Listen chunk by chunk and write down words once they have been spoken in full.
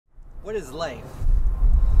What is life?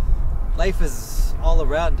 Life is all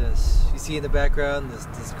around us. You see in the background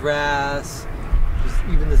this grass,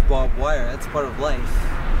 there's even this barbed wire. That's part of life.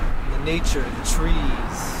 The nature, the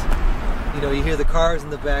trees. You know, you hear the cars in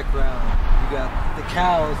the background. You got the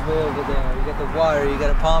cows way over there. You got the water. You got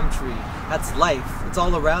a palm tree. That's life. It's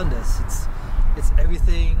all around us. It's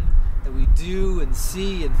everything that we do and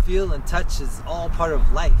see and feel and touch is all part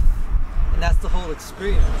of life. And that's the whole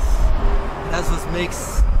experience. And that's what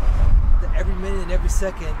makes every minute and every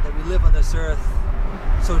second that we live on this earth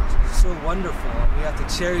so wonderful. And we have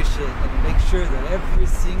to cherish it and make sure that every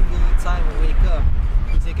single time we wake up,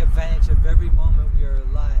 we take advantage of every moment we are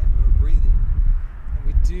alive and we're breathing. And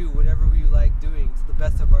we do whatever we like doing to the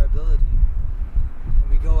best of our ability. And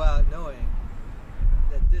we go out knowing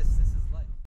that this